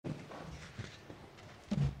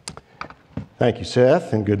Thank you,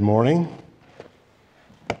 Seth, and good morning.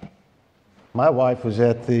 My wife was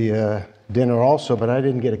at the dinner also, but I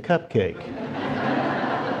didn't get a cupcake.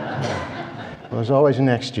 It was always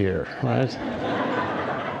next year, right?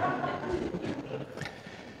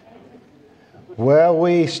 Well,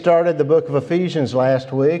 we started the book of Ephesians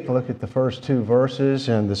last week, looked at the first two verses,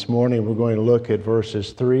 and this morning we're going to look at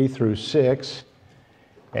verses 3 through 6.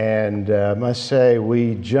 And I must say,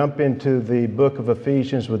 we jump into the book of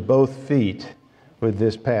Ephesians with both feet with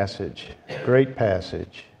this passage. Great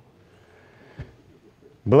passage.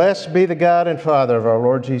 Blessed be the God and Father of our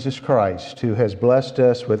Lord Jesus Christ, who has blessed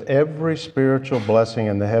us with every spiritual blessing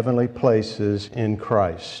in the heavenly places in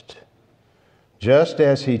Christ, just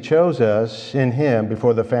as He chose us in Him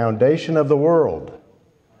before the foundation of the world,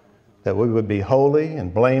 that we would be holy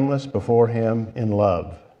and blameless before Him in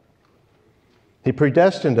love. He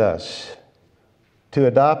predestined us to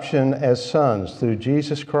adoption as sons through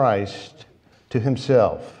Jesus Christ to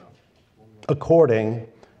Himself, according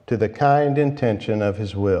to the kind intention of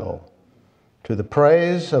His will, to the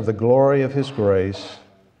praise of the glory of His grace,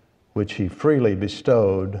 which He freely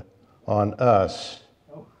bestowed on us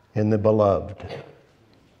in the Beloved.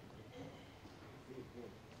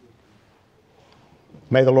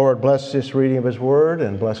 May the Lord bless this reading of His Word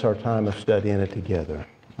and bless our time of studying it together.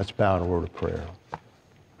 Let's bow in a word of prayer.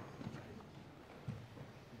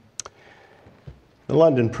 The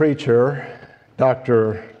London preacher,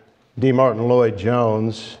 Dr. D. Martin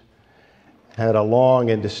Lloyd-Jones, had a long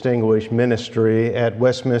and distinguished ministry at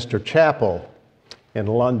Westminster Chapel in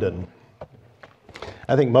London.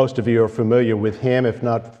 I think most of you are familiar with him, if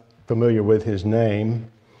not familiar with his name.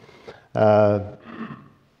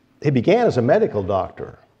 He began as a medical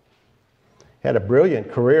doctor. Had a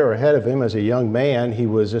brilliant career ahead of him as a young man. He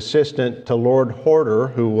was assistant to Lord Horder,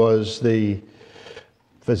 who was the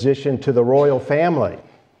physician to the royal family.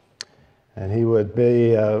 And he would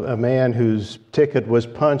be a man whose ticket was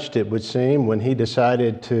punched, it would seem, when he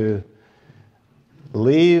decided to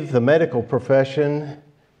leave the medical profession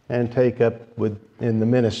and take up in the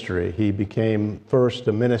ministry. He became first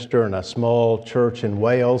a minister in a small church in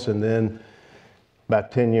Wales, and then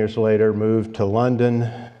about 10 years later moved to London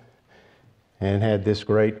and had this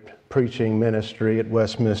great preaching ministry at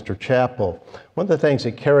Westminster Chapel. One of the things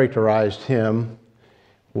that characterized him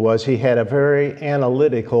was he had a very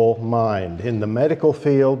analytical mind in the medical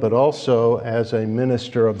field, but also as a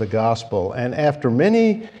minister of the gospel. And after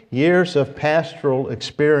many years of pastoral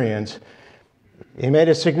experience, he made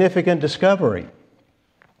a significant discovery.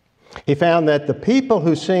 He found that the people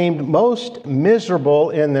who seemed most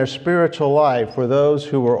miserable in their spiritual life were those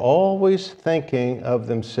who were always thinking of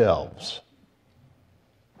themselves,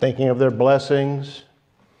 thinking of their blessings,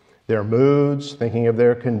 their moods, thinking of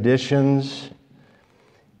their conditions.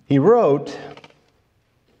 He wrote,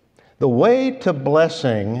 "The way to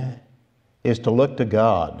blessing is to look to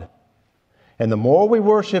God, and the more we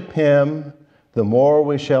worship Him, the more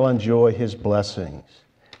we shall enjoy His blessings.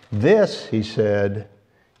 This," he said,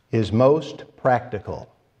 "is most practical."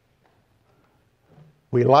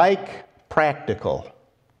 We like practical.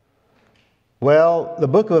 Well, the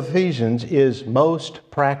book of Ephesians is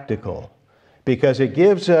most practical because it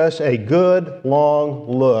gives us a good long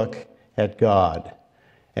look at God.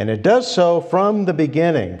 And it does so from the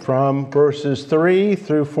beginning, from verses 3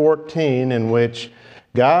 through 14, in which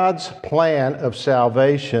God's plan of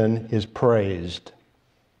salvation is praised.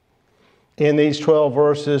 In these 12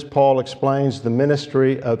 verses, Paul explains the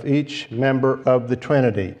ministry of each member of the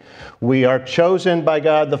Trinity. We are chosen by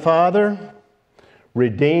God the Father,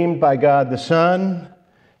 redeemed by God the Son,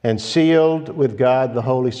 and sealed with God the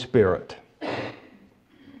Holy Spirit.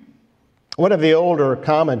 One of the older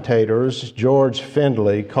commentators, George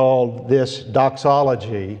Findlay, called this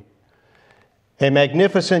doxology a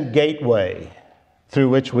magnificent gateway through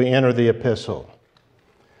which we enter the epistle.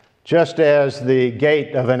 Just as the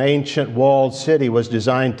gate of an ancient walled city was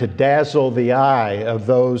designed to dazzle the eye of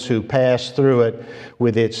those who pass through it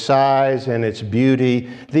with its size and its beauty,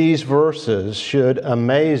 these verses should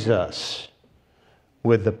amaze us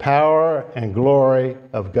with the power and glory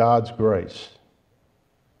of God's grace.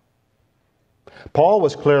 Paul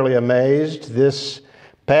was clearly amazed. This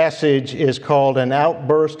passage is called an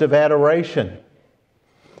outburst of adoration.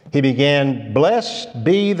 He began, "Blessed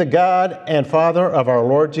be the God and Father of our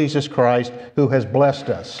Lord Jesus Christ, who has blessed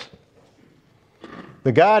us."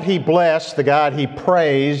 The God he blessed, the God he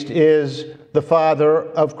praised, is the Father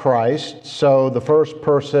of Christ, so the first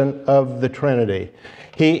person of the Trinity.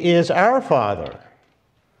 He is our Father,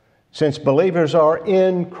 since believers are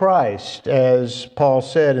in Christ, as Paul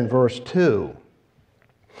said in verse 2.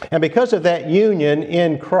 And because of that union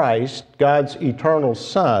in Christ, God's eternal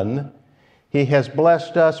Son, He has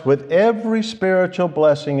blessed us with every spiritual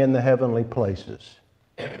blessing in the heavenly places.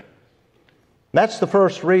 That's the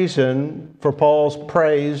first reason for Paul's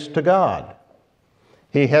praise to God.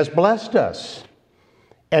 He has blessed us.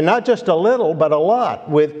 And not just a little, but a lot,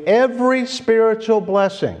 with every spiritual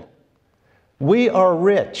blessing. We are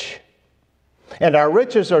rich, and our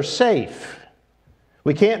riches are safe.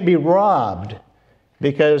 We can't be robbed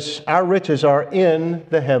because our riches are in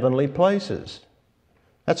the heavenly places.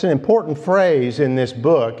 That's an important phrase in this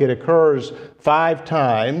book. It occurs 5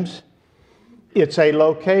 times. It's a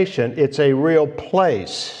location. It's a real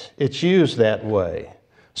place. It's used that way.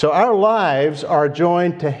 So our lives are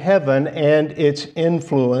joined to heaven and its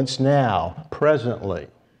influence now, presently.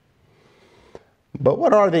 But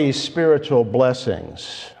what are these spiritual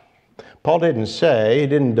blessings? Paul didn't say, he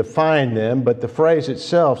didn't define them, but the phrase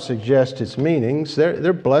itself suggests its meanings.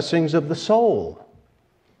 They're blessings of the soul.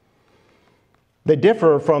 They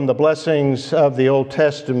differ from the blessings of the Old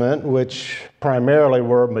Testament, which primarily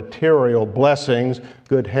were material blessings,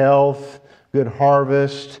 good health, good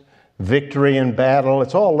harvest, victory in battle.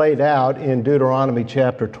 It's all laid out in Deuteronomy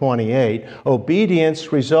chapter 28.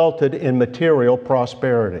 Obedience resulted in material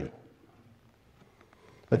prosperity.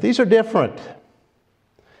 But these are different.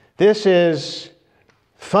 This is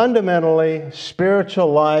fundamentally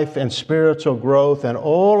spiritual life and spiritual growth and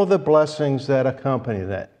all of the blessings that accompany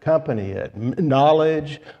it.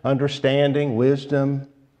 Knowledge, understanding, wisdom,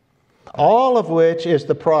 all of which is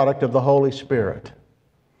the product of the Holy Spirit.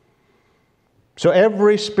 So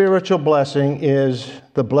every spiritual blessing is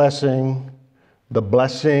the blessings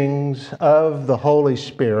of the Holy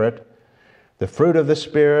Spirit, the fruit of the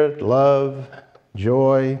Spirit, love,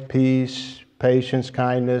 joy, peace, patience,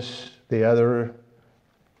 kindness, the other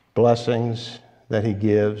blessings that He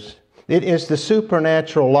gives. It is the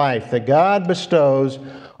supernatural life that God bestows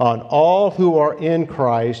on all who are in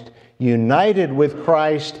Christ, united with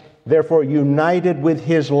Christ, therefore united with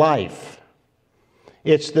His life.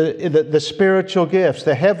 It's the spiritual gifts,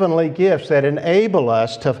 the heavenly gifts that enable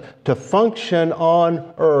us to function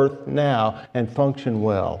on earth now and function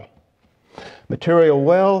well. Material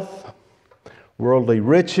wealth, worldly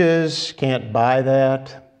riches, can't buy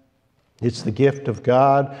that. It's the gift of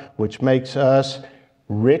God which makes us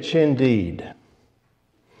rich indeed.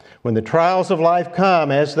 When the trials of life come,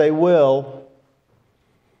 as they will,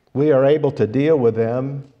 we are able to deal with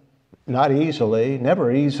them, not easily,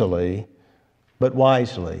 never easily, but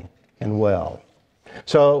wisely and well.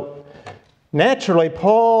 So, naturally,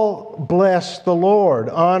 Paul blessed the Lord,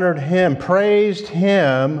 honored Him, praised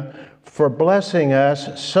Him for blessing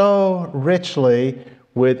us so richly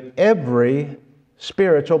with every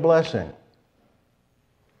spiritual blessing.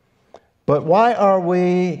 But why are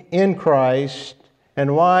we in Christ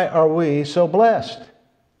and why are we so blessed?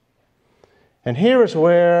 And here is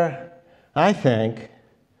where I think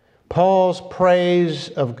Paul's praise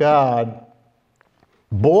of God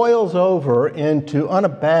boils over into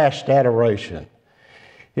unabashed adoration.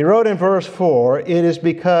 He wrote in verse 4, "It is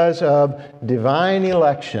because of divine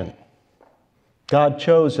election. God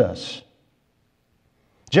chose us.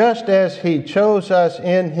 Just as He chose us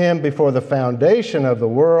in Him before the foundation of the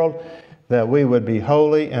world, that we would be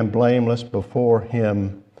holy and blameless before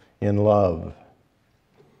Him in love."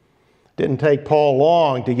 It didn't take Paul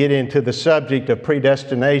long to get into the subject of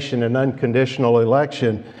predestination and unconditional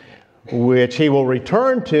election, which he will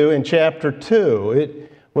return to in chapter 2.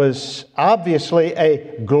 It was obviously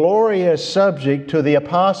a glorious subject to the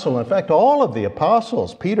apostle. In fact, all of the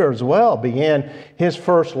apostles, Peter as well, began his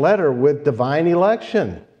first letter with divine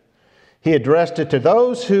election. He addressed it to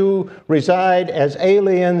those who reside as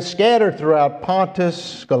aliens scattered throughout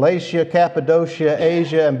Pontus, Galatia, Cappadocia,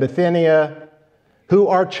 Asia, and Bithynia, who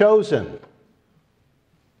are chosen.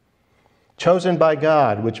 Chosen by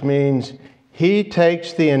God, which means He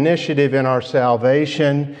takes the initiative in our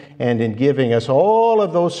salvation and in giving us all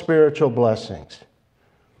of those spiritual blessings.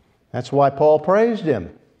 That's why Paul praised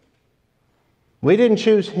Him. We didn't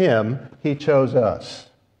choose Him, He chose us.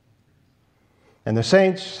 And the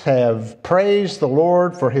saints have praised the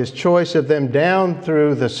Lord for His choice of them down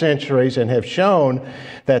through the centuries and have shown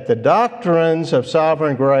that the doctrines of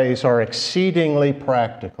sovereign grace are exceedingly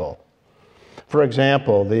practical. For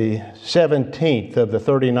example, the 17th of the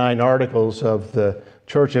 39 articles of the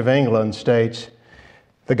Church of England states,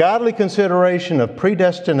 "The godly consideration of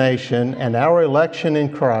predestination and our election in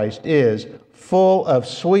Christ is full of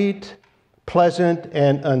sweet, pleasant,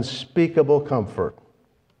 and unspeakable comfort."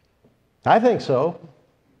 I think so.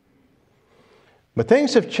 But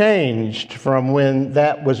things have changed from when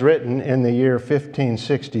that was written in the year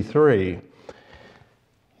 1563.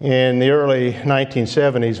 In the early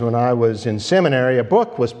 1970s, when I was in seminary, a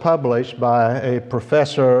book was published by a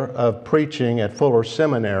professor of preaching at Fuller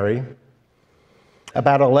Seminary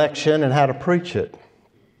about election and how to preach it.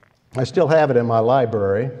 I still have it in my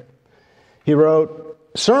library. He wrote,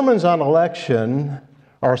 "Sermons on election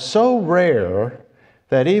are so rare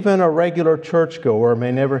that even a regular churchgoer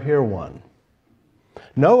may never hear one.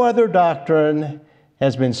 No other doctrine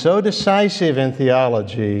has been so decisive in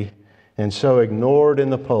theology and so ignored in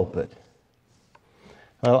the pulpit."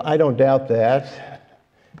 Well, I don't doubt that,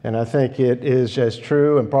 and I think it is as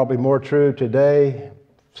true and probably more true today,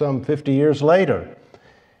 some 50 years later.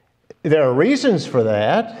 There are reasons for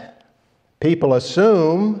that. People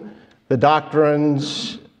assume the doctrine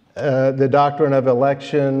of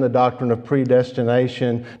election, the doctrine of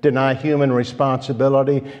predestination, deny human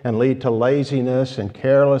responsibility and lead to laziness and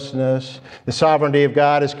carelessness. The sovereignty of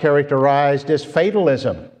God is characterized as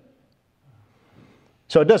fatalism.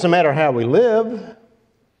 So it doesn't matter how we live.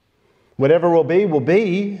 Whatever will be, will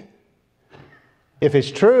be. If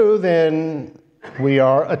it's true, then we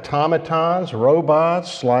are automatons,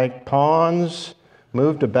 robots, like pawns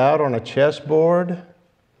moved about on a chessboard.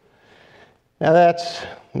 Now that's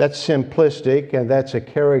simplistic, and that's a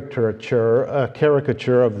caricature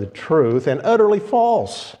of the truth, and utterly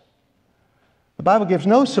false. The Bible gives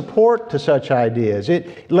no support to such ideas.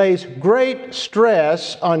 It lays great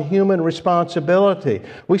stress on human responsibility.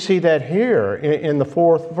 We see that here in the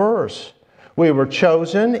 4th verse. We were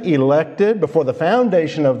chosen, elected before the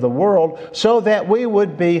foundation of the world so that we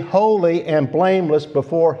would be holy and blameless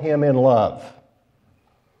before Him in love.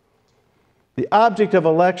 The object of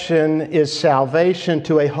election is salvation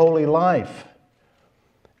to a holy life,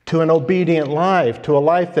 to an obedient life, to a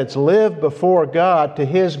life that's lived before God to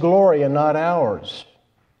His glory and not ours,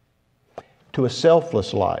 to a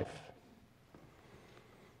selfless life.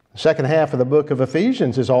 The second half of the book of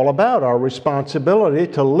Ephesians is all about our responsibility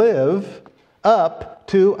to live up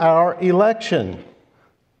to our election.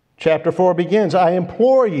 Chapter 4 begins, "I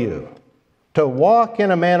implore you to walk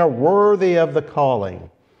in a manner worthy of the calling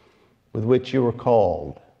with which you were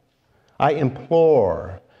called." I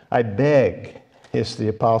implore, I beg, is the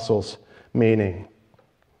apostle's meaning.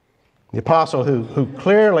 The apostle who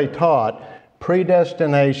clearly taught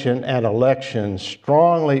predestination and election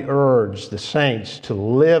strongly urged the saints to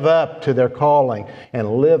live up to their calling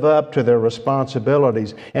and live up to their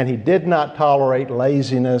responsibilities, and he did not tolerate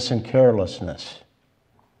laziness and carelessness.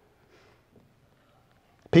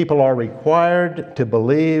 People are required to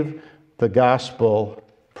believe the gospel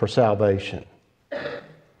for salvation.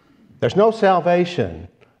 There's no salvation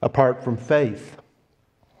apart from faith.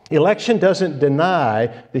 Election doesn't deny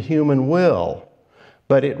the human will,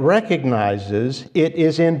 but it recognizes it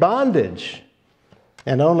is in bondage,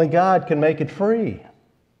 and only God can make it free.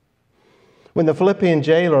 When the Philippian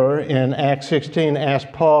jailer in Acts 16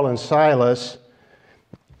 asked Paul and Silas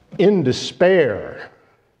in despair,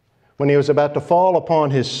 when he was about to fall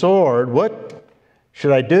upon his sword, "What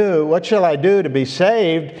should I do? What shall I do to be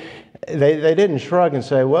saved?" They didn't shrug and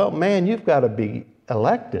say, "Well, man, you've got to be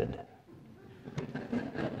elected.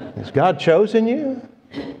 Has God chosen you?"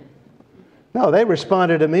 No, they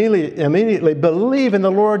responded immediately, "Believe in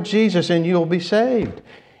the Lord Jesus and you'll be saved."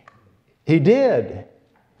 He did,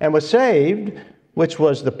 and was saved, which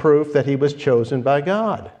was the proof that he was chosen by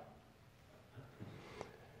God.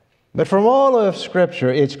 But from all of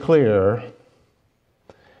Scripture, it's clear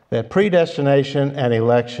that predestination and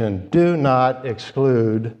election do not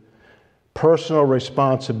exclude personal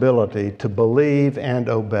responsibility to believe and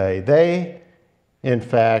obey. They, in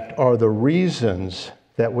fact, are the reasons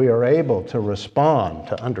that we are able to respond,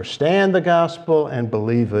 to understand the gospel and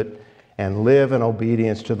believe it and live in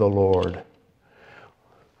obedience to the Lord.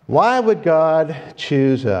 Why would God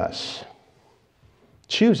choose us?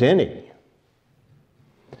 Choose any.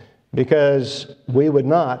 Because we would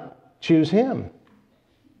not choose Him.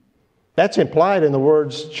 That's implied in the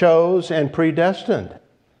words chose and predestined.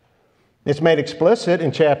 It's made explicit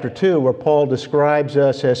in chapter 2, where Paul describes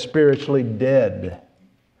us as spiritually dead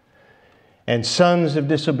and sons of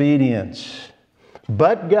disobedience.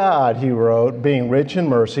 But God, he wrote, being rich in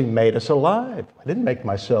mercy, made us alive. I didn't make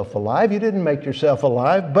myself alive. You didn't make yourself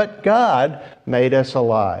alive, but God made us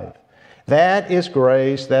alive. That is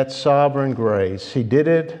grace. That's sovereign grace. He did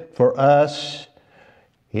it for us.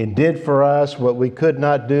 He did for us what we could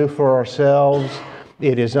not do for ourselves.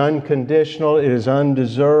 It is unconditional, it is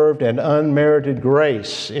undeserved and unmerited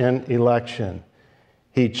grace in election.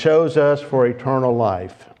 He chose us for eternal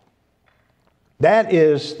life. That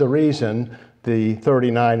is the reason the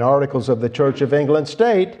 39 Articles of the Church of England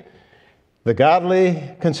state The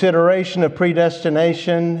godly consideration of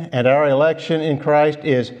predestination and our election in Christ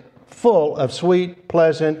is full of sweet,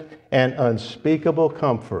 pleasant, and unspeakable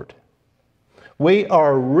comfort. We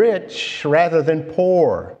are rich rather than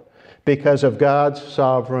poor because of God's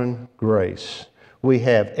sovereign grace. We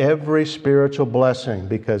have every spiritual blessing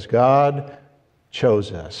because God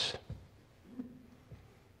chose us.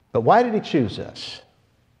 But why did He choose us?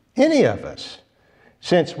 Any of us,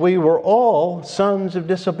 since we were all sons of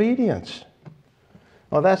disobedience?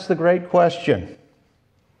 Well, that's the great question.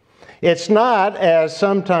 It's not, as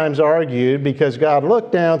sometimes argued, because God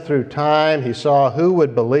looked down through time, He saw who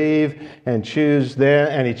would believe and choose them,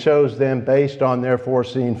 and He chose them based on their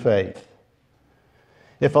foreseen faith.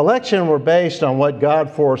 If election were based on what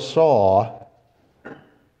God foresaw,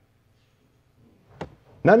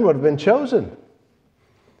 none would have been chosen.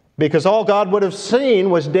 Because all God would have seen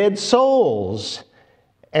was dead souls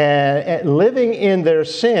and living in their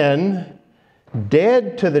sin,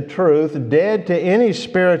 dead to the truth, dead to any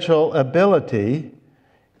spiritual ability,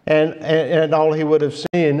 and all He would have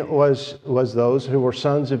seen was those who were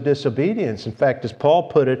sons of disobedience. In fact, as Paul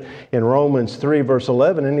put it in Romans 3, verse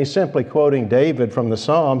 11, and he's simply quoting David from the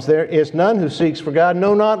Psalms, "There is none who seeks for God,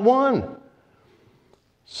 no, not one."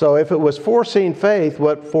 So if it was foreseen faith,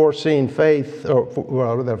 the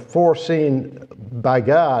foreseen by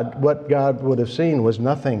God, what God would have seen was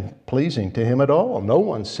nothing pleasing to Him at all. No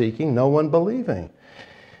one seeking, no one believing.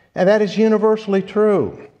 And that is universally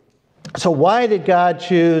true. So why did God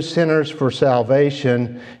choose sinners for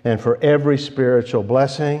salvation and for every spiritual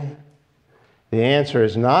blessing? The answer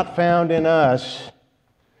is not found in us.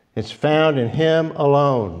 It's found in Him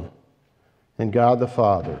alone, in God the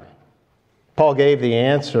Father. Paul gave the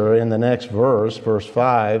answer in the next verse, verse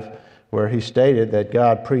 5, where he stated that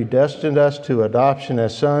God predestined us to adoption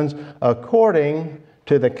as sons according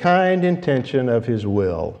to the kind intention of His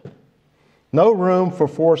will. No room for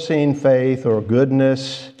foreseen faith or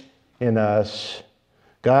goodness in us.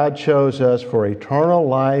 God chose us for eternal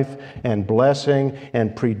life and blessing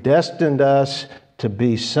and predestined us to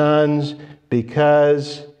be sons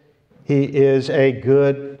because He is a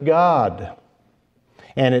good God.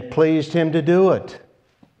 And it pleased Him to do it.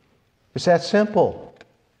 It's that simple.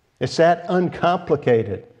 It's that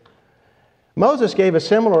uncomplicated. Moses gave a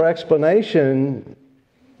similar explanation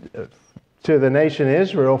to the nation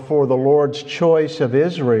Israel for the Lord's choice of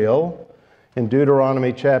Israel in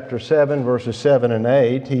Deuteronomy chapter 7, verses 7 and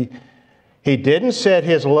 8. He didn't set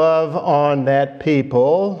His love on that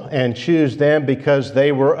people and choose them because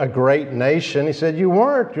they were a great nation. He said, "You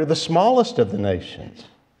weren't. You're the smallest of the nations."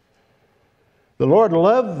 The Lord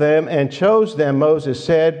loved them and chose them, Moses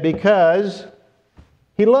said, because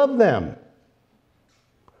He loved them.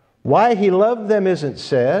 Why He loved them isn't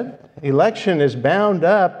said. Election is bound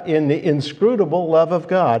up in the inscrutable love of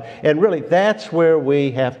God. And really, that's where we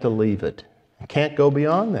have to leave it. Can't go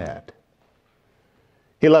beyond that.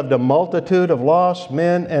 He loved a multitude of lost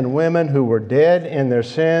men and women who were dead in their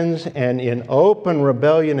sins and in open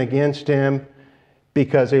rebellion against Him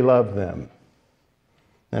because He loved them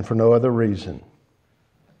and for no other reason.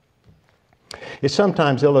 It's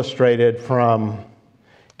sometimes illustrated from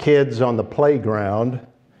kids on the playground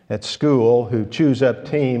at school who choose up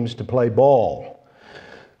teams to play ball.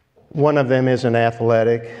 One of them isn't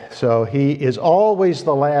athletic, so he is always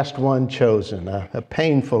the last one chosen, a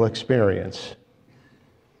painful experience.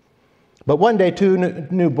 But one day, two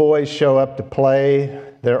new boys show up to play.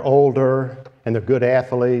 They're older and they're good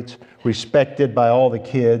athletes, respected by all the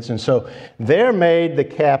kids, and so they're made the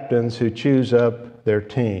captains who choose up their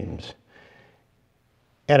teams.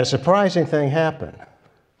 And a surprising thing happened.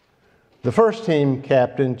 The first team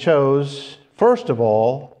captain chose, first of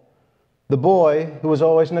all, the boy who was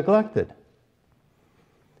always neglected.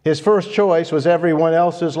 His first choice was everyone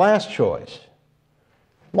else's last choice.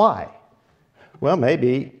 Why? Well,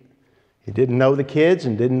 maybe he didn't know the kids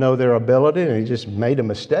and didn't know their ability and he just made a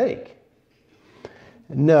mistake.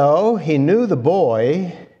 No, he knew the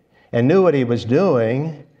boy and knew what he was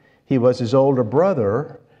doing. He was his older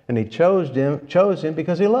brother. And he chose him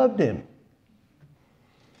because he loved him.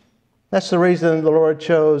 That's the reason the Lord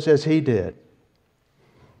chose as He did.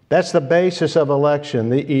 That's the basis of election,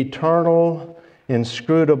 the eternal,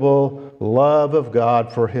 inscrutable love of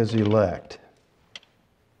God for His elect.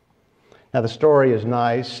 Now the story is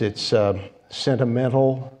nice, it's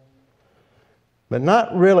sentimental, but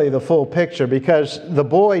not really the full picture because the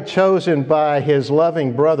boy chosen by his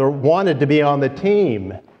loving brother wanted to be on the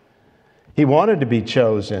team. He wanted to be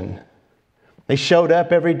chosen. He showed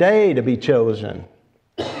up every day to be chosen.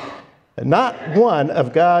 Not one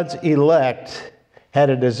of God's elect had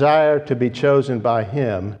a desire to be chosen by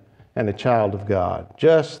Him and a child of God.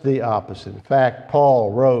 Just the opposite. In fact,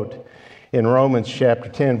 Paul wrote in Romans chapter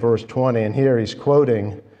 10, verse 20, and here he's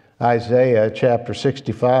quoting Isaiah chapter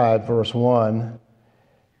 65, verse 1.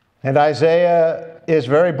 And Isaiah is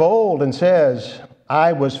very bold and says,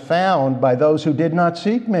 I was found by those who did not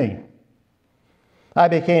seek me. I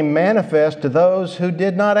became manifest to those who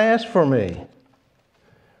did not ask for me.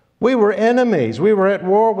 We were enemies. We were at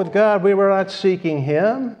war with God. We were not seeking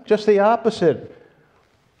Him. Just the opposite.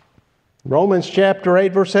 Romans chapter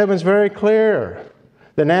 8, verse 7 is very clear.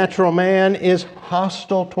 The natural man is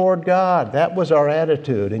hostile toward God. That was our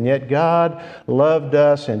attitude. And yet God loved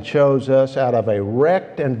us and chose us out of a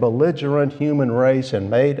wrecked and belligerent human race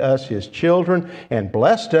and made us His children and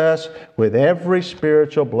blessed us with every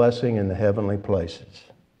spiritual blessing in the heavenly places.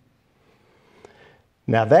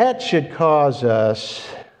 Now that should cause us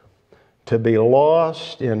to be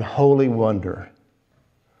lost in holy wonder,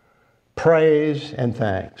 praise, and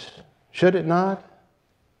thanks. Should it not?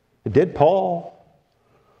 It did Paul.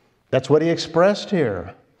 That's what he expressed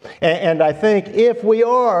here. And I think if we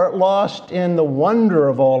are lost in the wonder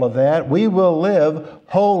of all of that, we will live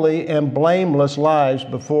holy and blameless lives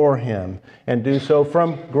before Him and do so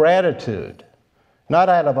from gratitude, not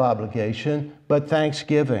out of obligation, but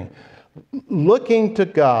thanksgiving. Looking to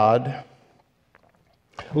God,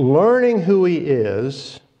 learning who He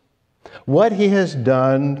is, what He has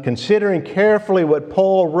done, considering carefully what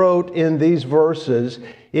Paul wrote in these verses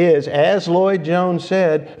is, as Lloyd Jones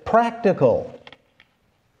said, practical.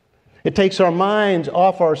 It takes our minds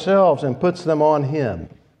off ourselves and puts them on Him.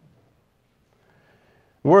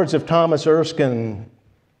 Words of Thomas Erskine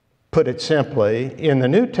put it simply, in the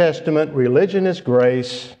New Testament, religion is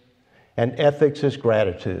grace and ethics is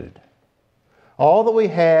gratitude. All that we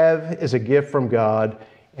have is a gift from God,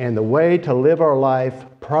 and the way to live our life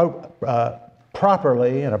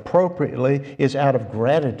properly and appropriately is out of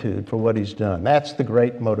gratitude for what He's done. That's the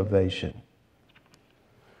great motivation.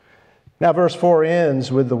 Now, verse 4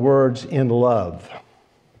 ends with the words, in love.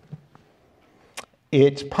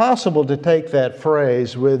 It's possible to take that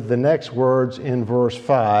phrase with the next words in verse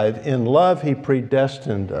 5, in love He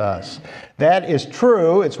predestined us. That is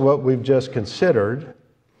true, it's what we've just considered.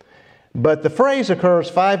 But the phrase occurs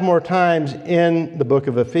 5 more times in the book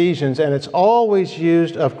of Ephesians, and it's always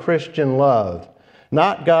used of Christian love.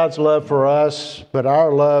 Not God's love for us, but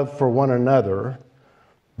our love for one another,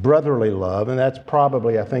 brotherly love, and that's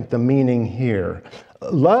probably, I think, the meaning here.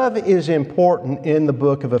 Love is important in the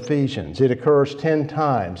book of Ephesians. It occurs 10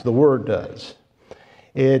 times, the word does.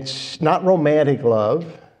 It's not romantic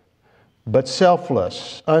love, but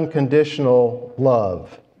selfless, unconditional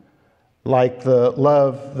love, like the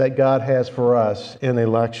love that God has for us in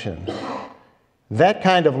election. That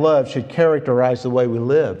kind of love should characterize the way we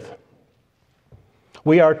live.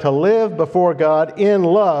 We are to live before God in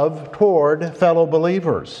love toward fellow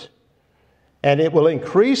believers. And it will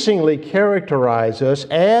increasingly characterize us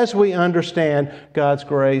as we understand God's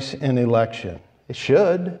grace in election. It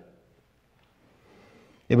should.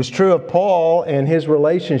 It was true of Paul and his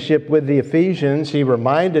relationship with the Ephesians. He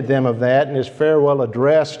reminded them of that in his farewell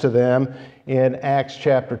address to them in Acts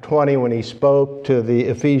chapter 20 when he spoke to the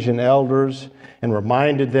Ephesian elders and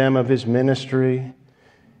reminded them of his ministry,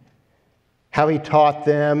 how he taught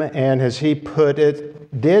them, and as he put it,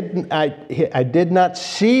 I did not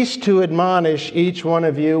cease to admonish each one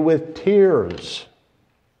of you with tears.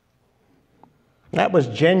 That was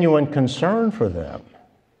genuine concern for them.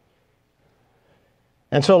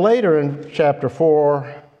 And so later in chapter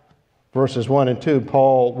 4, verses 1 and 2,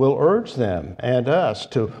 Paul will urge them and us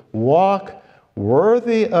to walk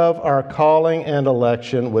worthy of our calling and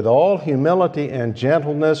election with all humility and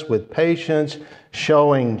gentleness, with patience,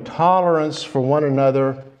 showing tolerance for one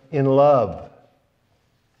another in love.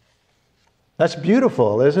 That's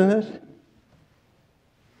beautiful, isn't it?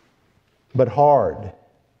 But hard.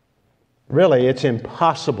 Really, it's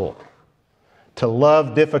impossible to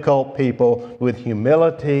love difficult people with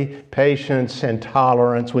humility, patience, and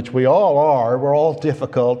tolerance, which we all are. We're all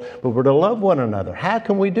difficult, but we're to love one another. How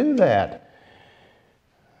can we do that?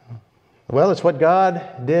 Well, it's what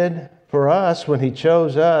God did for us when He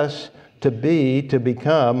chose us to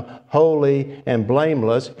become holy and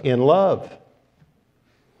blameless in love.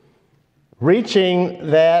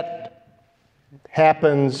 Reaching that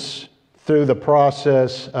happens through the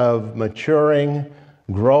process of maturing,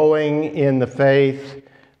 growing in the faith,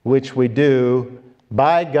 which we do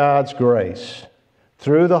by God's grace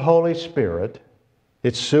through the Holy Spirit.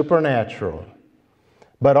 It's supernatural.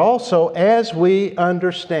 But also as we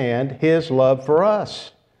understand His love for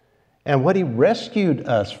us and what He rescued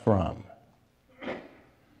us from.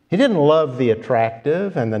 He didn't love the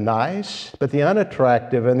attractive and the nice, but the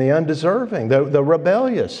unattractive and the undeserving, the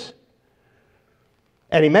rebellious.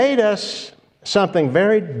 And He made us something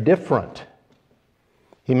very different.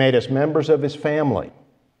 He made us members of His family.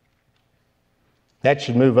 That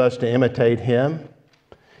should move us to imitate Him.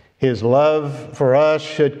 His love for us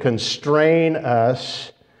should constrain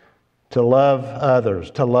us to love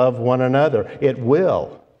others, to love one another. It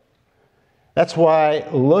will. That's why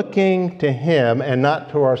looking to Him and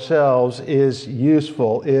not to ourselves is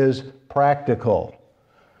useful, is practical.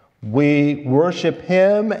 We worship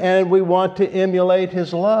Him and we want to emulate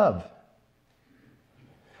His love.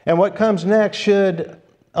 And what comes next should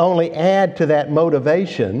only add to that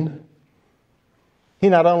motivation. He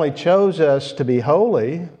not only chose us to be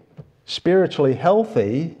holy, spiritually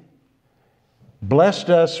healthy, blessed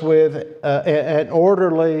us with an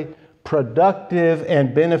orderly, productive,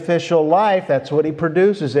 and beneficial life. That's what He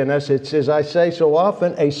produces in us. It's, as I say so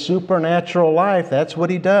often, a supernatural life. That's what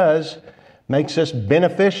He does. Makes us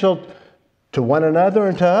beneficial to one another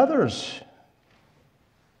and to others.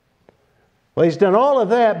 Well, He's done all of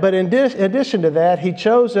that, but in addition to that, He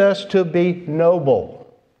chose us to be noble.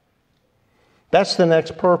 That's the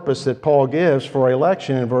next purpose that Paul gives for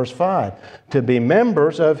election in verse 5, to be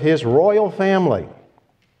members of His royal family.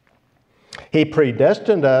 He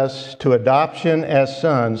predestined us to adoption as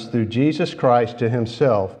sons through Jesus Christ to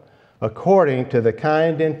Himself, according to the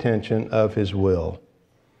kind intention of His will.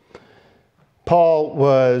 Paul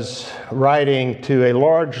was writing to a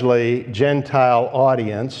largely Gentile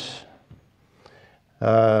audience,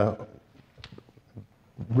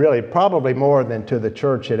 really probably more than to the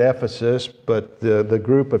church at Ephesus, but the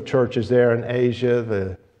group of churches there in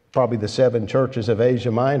Asia, probably the 7 churches of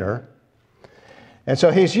Asia Minor. And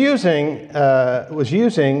so he was using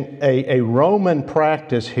a Roman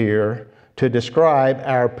practice here to describe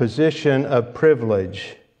our position of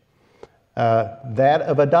privilege, that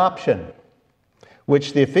of adoption,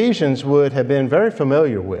 which the Ephesians would have been very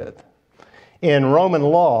familiar with. In Roman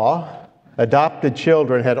law, adopted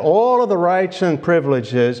children had all of the rights and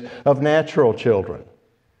privileges of natural children.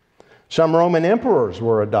 Some Roman emperors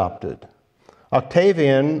were adopted.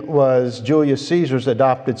 Octavian was Julius Caesar's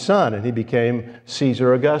adopted son, and he became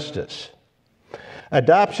Caesar Augustus.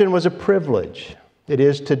 Adoption was a privilege. It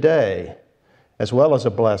is today, as well as a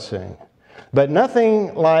blessing. But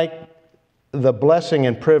nothing like the blessing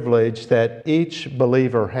and privilege that each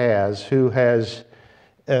believer has who has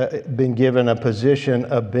been given a position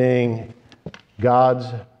of being God's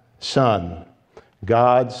son,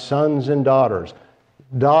 God's sons and daughters.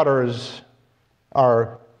 Daughters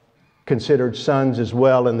are considered sons as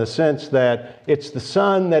well, in the sense that it's the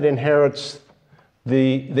son that inherits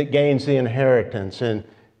that gains the inheritance, and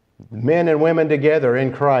men and women together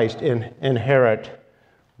in Christ inherit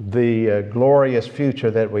the glorious future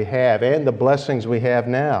that we have and the blessings we have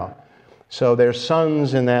now. So they're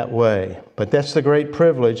sons in that way. But that's the great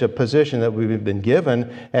privilege of position that we've been given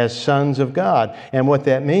as sons of God. And what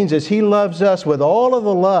that means is He loves us with all of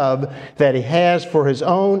the love that He has for His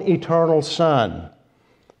own eternal Son,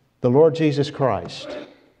 the Lord Jesus Christ.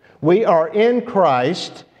 We are in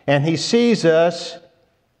Christ, and He sees us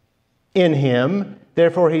in Him.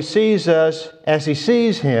 Therefore, He sees us as He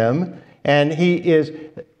sees Him, and He is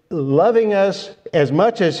loving us as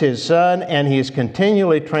much as His Son, and He is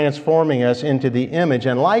continually transforming us into the image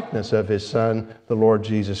and likeness of His Son, the Lord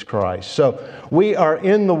Jesus Christ. So we are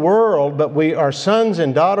in the world, but we are sons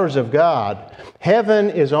and daughters of God. Heaven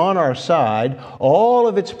is on our side. All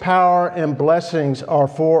of its power and blessings are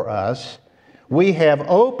for us. We have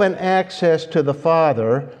open access to the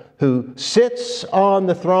Father who sits on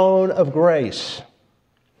the throne of grace.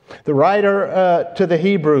 The writer to the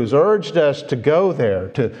Hebrews urged us to go there,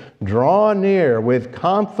 to draw near with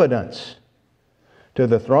confidence to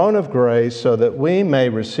the throne of grace so that we may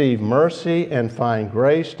receive mercy and find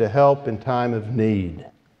grace to help in time of need.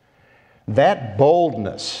 That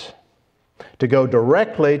boldness to go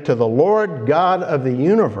directly to the Lord God of the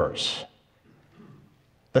universe,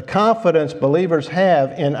 the confidence believers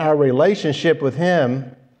have in our relationship with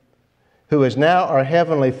Him, who is now our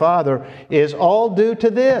Heavenly Father, is all due to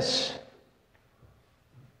this: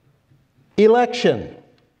 election.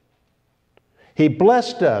 He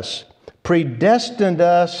blessed us, predestined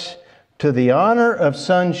us to the honor of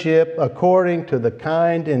sonship according to the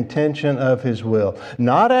kind intention of His will.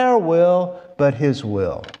 Not our will, but His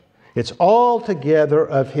will. It's altogether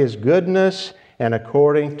of His goodness and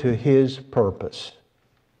according to His purpose.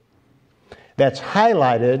 That's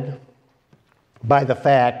highlighted by the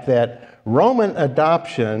fact that Roman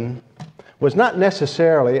adoption was not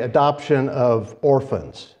necessarily adoption of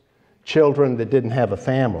orphans, children that didn't have a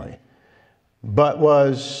family. but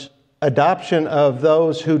was adoption of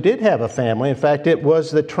those who did have a family. In fact, it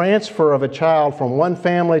was the transfer of a child from one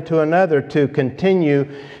family to another to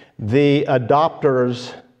continue the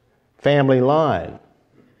adopter's family line.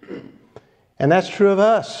 And that's true of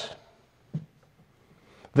us.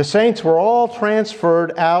 The saints were all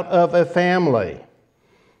transferred out of a family,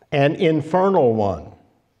 an infernal one.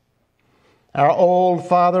 Our old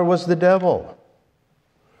father was the devil,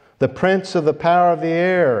 the prince of the power of the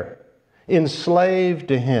air, enslaved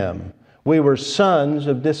to him. We were sons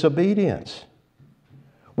of disobedience.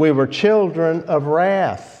 We were children of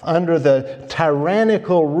wrath under the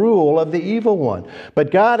tyrannical rule of the evil one.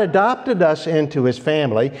 But God adopted us into His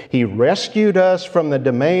family. He rescued us from the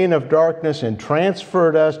domain of darkness and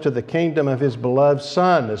transferred us to the kingdom of His beloved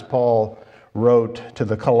Son, as Paul wrote to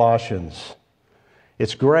the Colossians.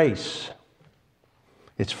 It's grace.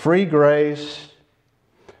 It's free grace,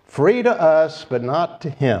 free to us, but not to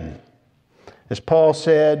Him. As Paul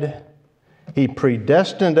said, He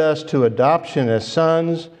predestined us to adoption as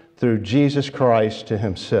sons through Jesus Christ to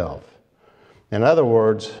Himself. In other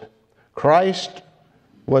words, Christ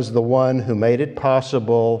was the one who made it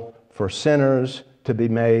possible for sinners to be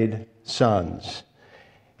made sons.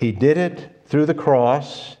 He did it through the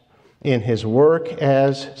cross in His work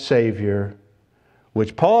as Savior,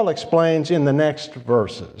 which Paul explains in the next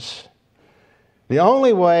verses. The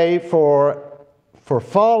only way for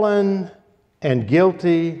fallen and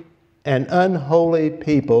guilty and unholy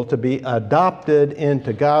people to be adopted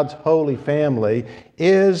into God's holy family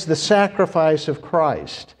is the sacrifice of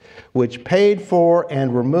Christ, which paid for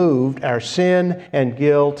and removed our sin and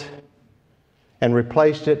guilt and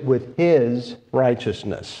replaced it with His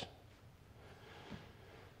righteousness.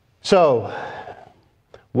 So,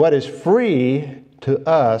 what is free to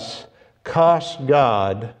us cost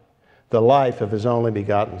God the life of His only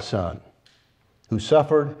begotten Son, who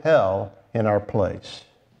suffered hell in our place.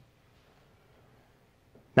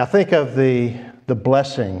 Now think of the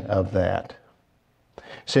blessing of that.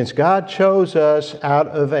 Since God chose us out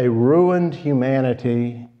of a ruined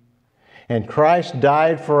humanity, and Christ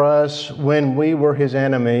died for us when we were His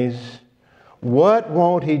enemies, what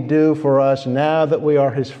won't He do for us now that we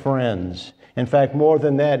are His friends? In fact, more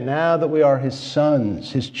than that, now that we are His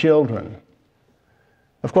sons, His children.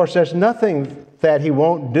 Of course, there's nothing that He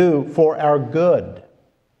won't do for our good.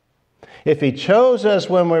 If He chose us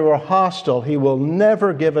when we were hostile, He will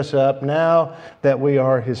never give us up now that we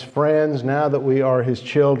are His friends, now that we are His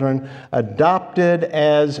children. Adoption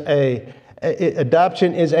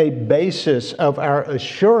is a basis of our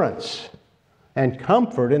assurance and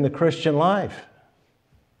comfort in the Christian life.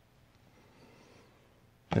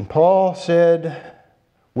 And Paul said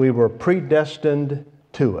we were predestined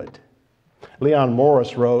to it. Leon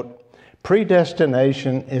Morris wrote,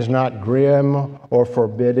 "Predestination is not grim or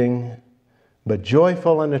forbidding, but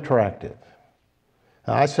joyful and attractive."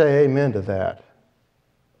 Now, I say amen to that.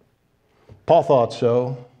 Paul thought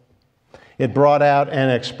so. It brought out an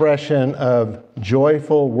expression of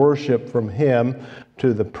joyful worship from him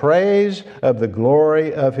to the praise of the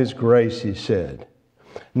glory of His grace, he said.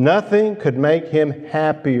 Nothing could make him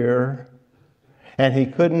happier, and he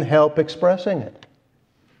couldn't help expressing it.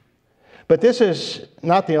 But this is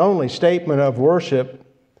not the only statement of worship,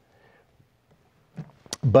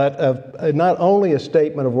 but not only a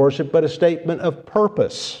statement of worship, but a statement of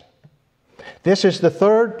purpose. This is the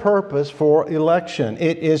third purpose for election.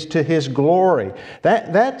 It is to His glory.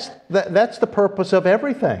 That's the purpose of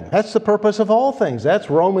everything. That's the purpose of all things. That's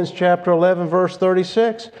Romans chapter 11, verse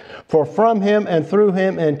 36. For from Him and through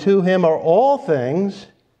Him and to Him are all things.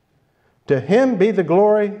 To Him be the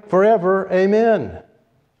glory forever. Amen.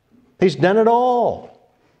 He's done it all.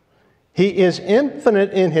 He is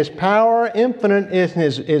infinite in His power, infinite in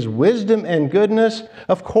His wisdom and goodness.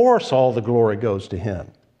 Of course, all the glory goes to Him.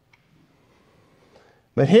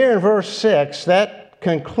 But here in verse 6, that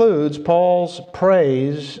concludes Paul's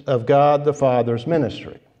praise of God the Father's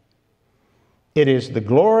ministry. It is the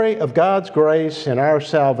glory of God's grace in our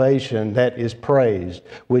salvation that is praised,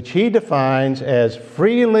 which He defines as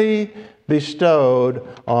freely bestowed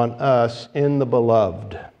on us in the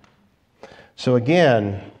Beloved. So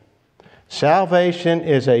again, salvation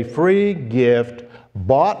is a free gift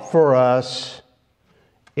bought for us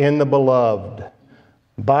in the Beloved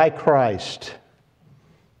by Christ.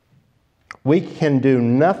 We can do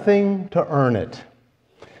nothing to earn it.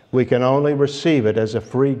 We can only receive it as a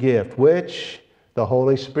free gift, which the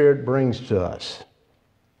Holy Spirit brings to us.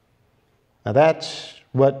 Now that's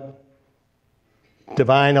what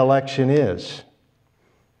divine election is.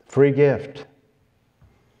 Free gift.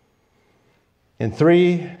 In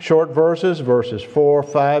 3 short verses, verses 4,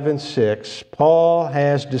 5, and 6, Paul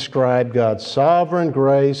has described God's sovereign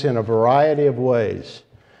grace in a variety of ways,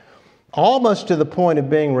 almost to the point of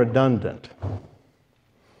being redundant.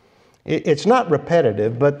 It's not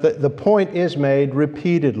repetitive, but the point is made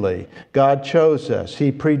repeatedly. God chose us.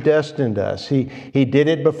 He predestined us. He did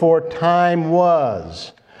it before time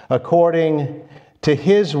was, according to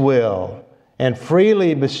His will, and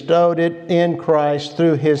freely bestowed it in Christ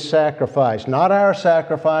through His sacrifice. Not our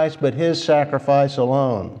sacrifice, but His sacrifice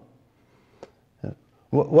alone.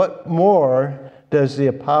 What more does the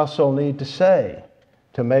apostle need to say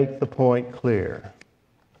to make the point clear?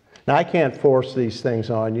 Now, I can't force these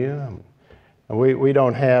things on you. We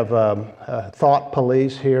don't have thought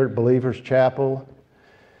police here at Believers Chapel.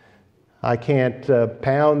 I can't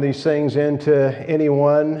pound these things into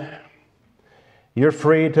anyone. You're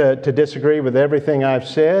free to disagree with everything I've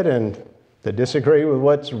said and to disagree with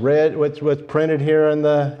what's printed here in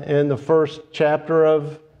the first chapter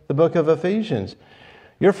of the book of Ephesians.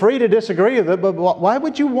 You're free to disagree with it, but why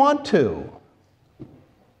would you want to?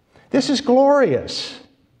 This is glorious.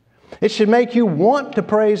 It should make you want to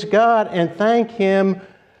praise God and thank Him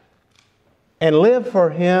and live for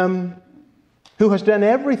Him who has done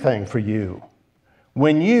everything for you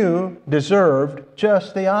when you deserved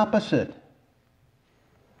just the opposite.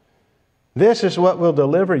 This is what will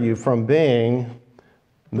deliver you from being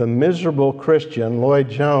the miserable Christian Lloyd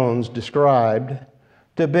Jones described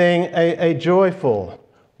to being a joyful,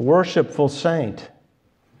 worshipful saint.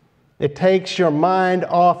 It takes your mind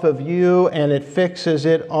off of you and it fixes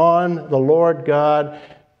it on the Lord God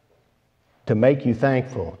to make you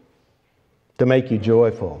thankful, to make you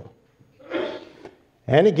joyful.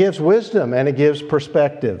 And it gives wisdom and it gives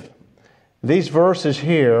perspective. These verses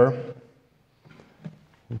here,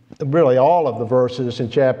 really all of the verses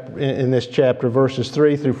in this chapter, verses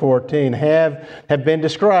 3 through 14, have been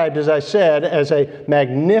described, as I said, as a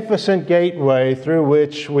magnificent gateway through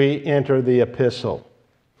which we enter the epistle.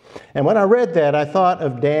 And when I read that, I thought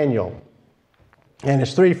of Daniel and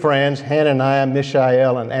his 3 friends, Hananiah,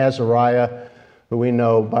 Mishael, and Azariah, who we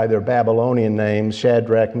know by their Babylonian names,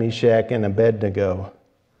 Shadrach, Meshach, and Abednego.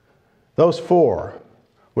 Those 4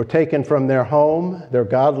 were taken from their home, their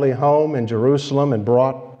godly home in Jerusalem, and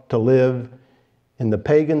brought to live in the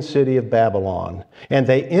pagan city of Babylon. And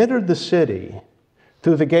they entered the city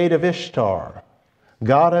through the gate of Ishtar,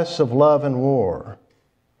 goddess of love and war.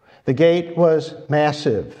 The gate was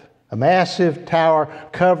massive, a massive tower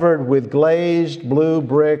covered with glazed blue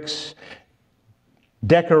bricks,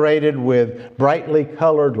 decorated with brightly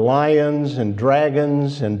colored lions and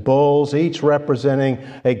dragons and bulls, each representing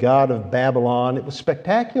a god of Babylon. It was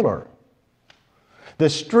spectacular. The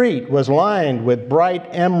street was lined with bright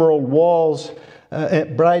emerald walls,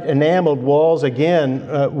 bright enameled walls,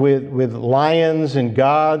 again with lions and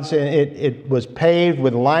gods. It was paved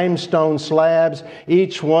with limestone slabs,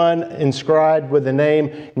 each one inscribed with the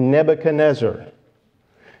name Nebuchadnezzar.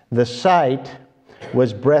 The sight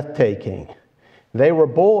was breathtaking. They were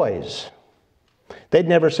boys. They'd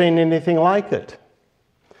never seen anything like it.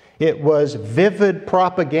 It was vivid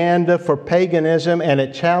propaganda for paganism, and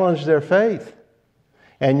it challenged their faith.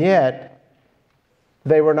 And yet,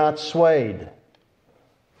 they were not swayed.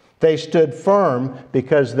 They stood firm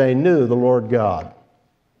because they knew the Lord God.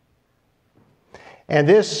 And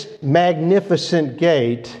this magnificent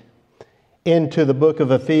gate into the book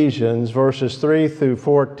of Ephesians, verses 3 through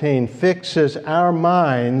 14, fixes our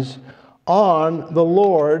minds on the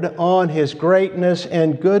Lord, on His greatness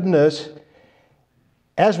and goodness,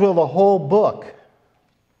 as will the whole book,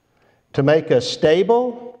 to make us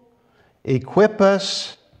stable, equip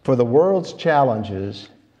us for the world's challenges,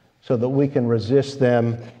 so that we can resist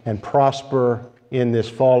them and prosper in this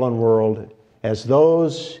fallen world as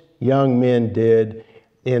those young men did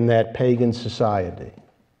in that pagan society.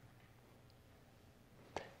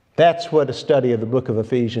 That's what a study of the book of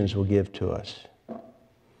Ephesians will give to us.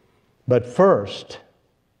 But first,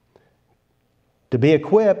 to be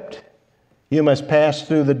equipped, you must pass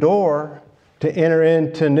through the door to enter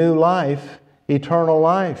into new life, eternal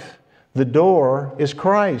life. The door is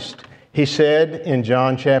Christ. He said in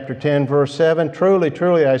John chapter 10, verse 7, "Truly,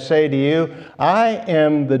 truly, I say to you, I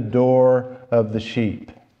am the door of the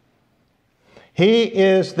sheep." He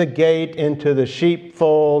is the gate into the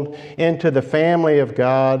sheepfold, into the family of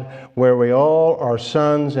God, where we all are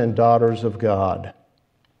sons and daughters of God.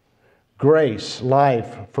 Grace,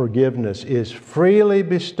 life, forgiveness is freely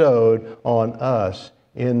bestowed on us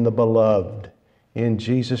in the Beloved, in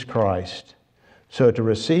Jesus Christ. So to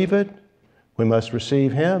receive it, we must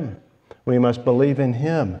receive Him. We must believe in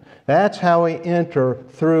Him. That's how we enter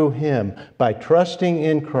through Him, by trusting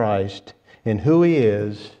in Christ in who He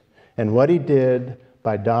is and what He did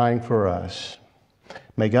by dying for us.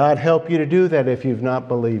 May God help you to do that if you've not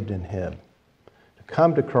believed in Him. To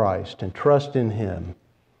come to Christ and trust in Him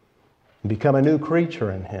and become a new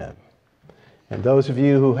creature in Him. And those of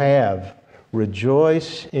you who have,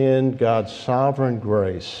 rejoice in God's sovereign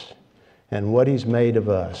grace and what He's made of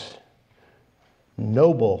us.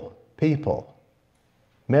 Noble people,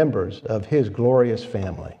 members of His glorious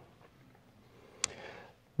family.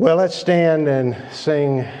 Well, let's stand and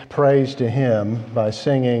sing praise to Him by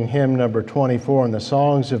singing hymn number 24 in the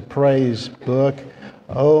Songs of Praise book,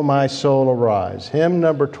 "O My Soul Arise." Hymn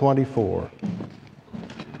number 24.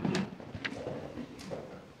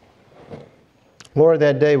 Lord,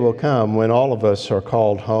 that day will come when all of us are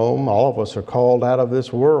called home, all of us are called out of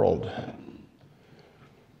this world.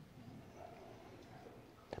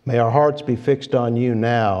 May our hearts be fixed on You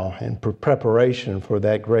now in preparation for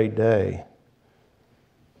that great day.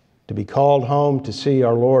 To be called home to see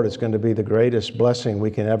our Lord is going to be the greatest blessing we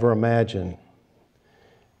can ever imagine.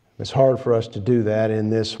 It's hard for us to do that in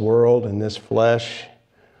this world, in this flesh.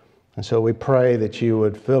 And so we pray that You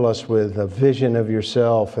would fill us with a vision of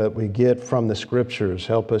Yourself that we get from the Scriptures.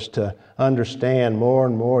 Help us to understand more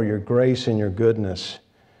and more Your grace and Your goodness.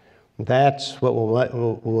 That's what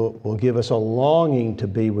will give us a longing to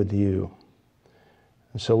be with You.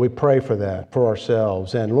 And so we pray for that, for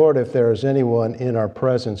ourselves. And Lord, if there is anyone in our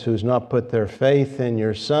presence who's not put their faith in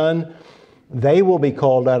Your Son, they will be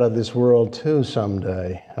called out of this world too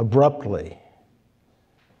someday, abruptly.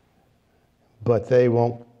 But they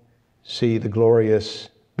won't see the glorious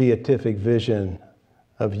beatific vision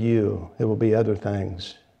of You. It will be other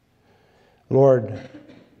things. Lord,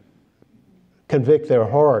 convict their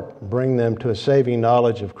heart, bring them to a saving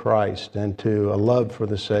knowledge of Christ and to a love for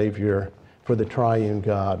the Savior, for the triune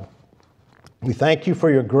God. We thank You for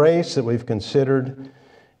Your grace that we've considered.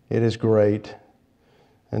 It is great.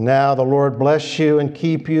 And now the Lord bless you and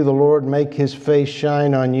keep you. The Lord make His face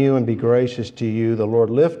shine on you and be gracious to you. The Lord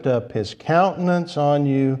lift up His countenance on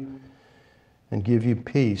you and give you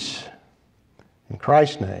peace. In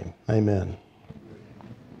Christ's name, amen.